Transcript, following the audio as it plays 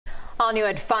All new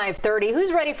at 5:30.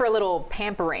 Who's ready for a little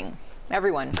pampering?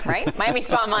 Everyone, right? Miami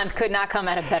Spa Month could not come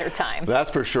at a better time.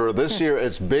 That's for sure. This year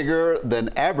it's bigger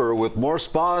than ever, with more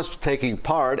spas taking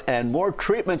part and more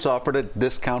treatments offered at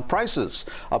discount prices,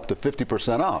 up to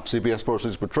 50% off. CBS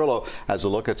 4's Petrillo has a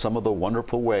look at some of the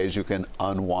wonderful ways you can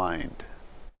unwind.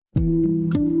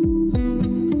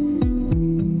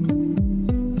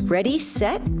 Ready,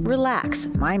 set, relax.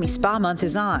 Miami Spa Month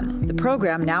is on. The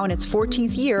program, now in its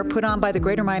 14th year, put on by the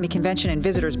Greater Miami Convention and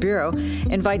Visitors Bureau,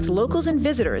 invites locals and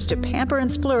visitors to pamper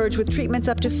and splurge with treatments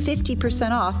up to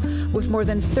 50% off, with more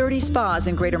than 30 spas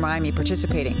in Greater Miami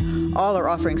participating. All are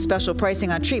offering special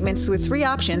pricing on treatments with three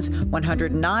options: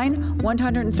 $109,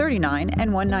 $139,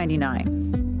 and $199.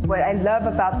 What I love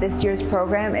about this year's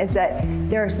program is that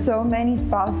there are so many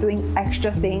spas doing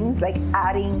extra things, like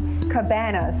adding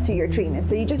cabanas to your treatment.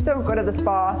 So you just don't go to the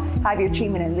spa, have your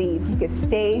treatment and leave. You could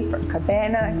stay for a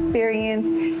cabana experience.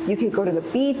 You could go to the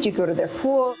beach, you go to their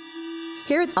pool.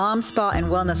 Here at Ame Spa and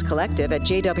Wellness Collective at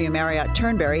JW Marriott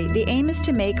Turnberry, the aim is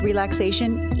to make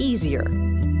relaxation easier.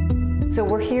 So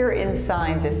we're here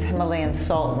inside this Himalayan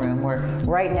salt room where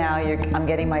right now I'm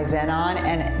getting my Zen on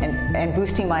and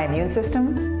boosting my immune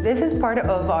system. This is part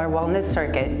of our wellness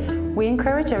circuit. We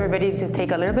encourage everybody to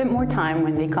take a little bit more time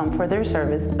when they come for their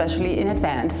service, especially in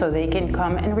advance, so they can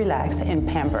come and relax and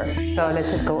pamper. So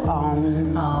let's just go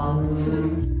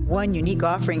One unique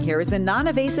offering here is the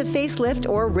non-invasive facelift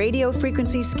or radio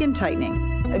frequency skin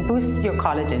tightening. It boosts your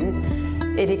collagen.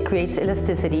 It creates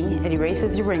elasticity, it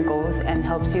erases your wrinkles, and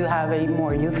helps you have a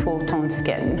more youthful toned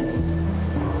skin.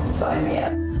 Sign me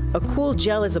up. A cool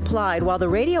gel is applied while the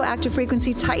radioactive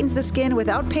frequency tightens the skin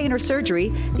without pain or surgery.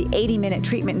 The 80-minute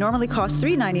treatment normally costs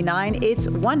 $3.99. It's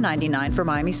 $1.99 for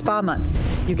Miami Spa Month.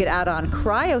 You get add-on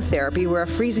cryotherapy, where a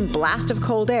freezing blast of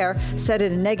cold air set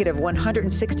at a negative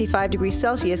 165 degrees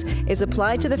Celsius is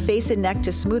applied to the face and neck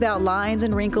to smooth out lines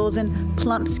and wrinkles and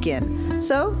plump skin.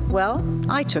 So, well,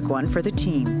 I took one for the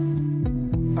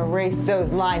team. Erase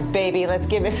those lines, baby. Let's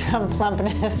give it some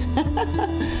plumpness.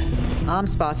 Ame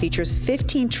Spa features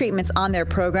 15 treatments on their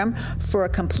program. For a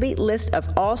complete list of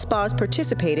all spas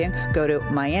participating, go to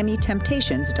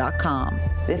miamitemptations.com.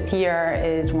 This year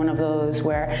is one of those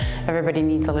where everybody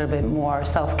needs a little bit more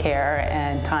self-care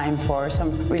and time for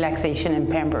some relaxation and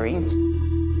pampering.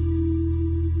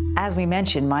 As we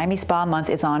mentioned, Miami Spa Month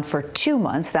is on for 2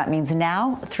 months. That means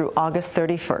now through August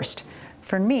 31st.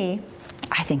 For me,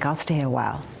 I think I'll stay a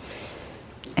while.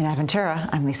 In Aventura,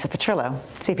 I'm Lisa Petrillo,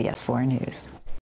 CBS 4 News.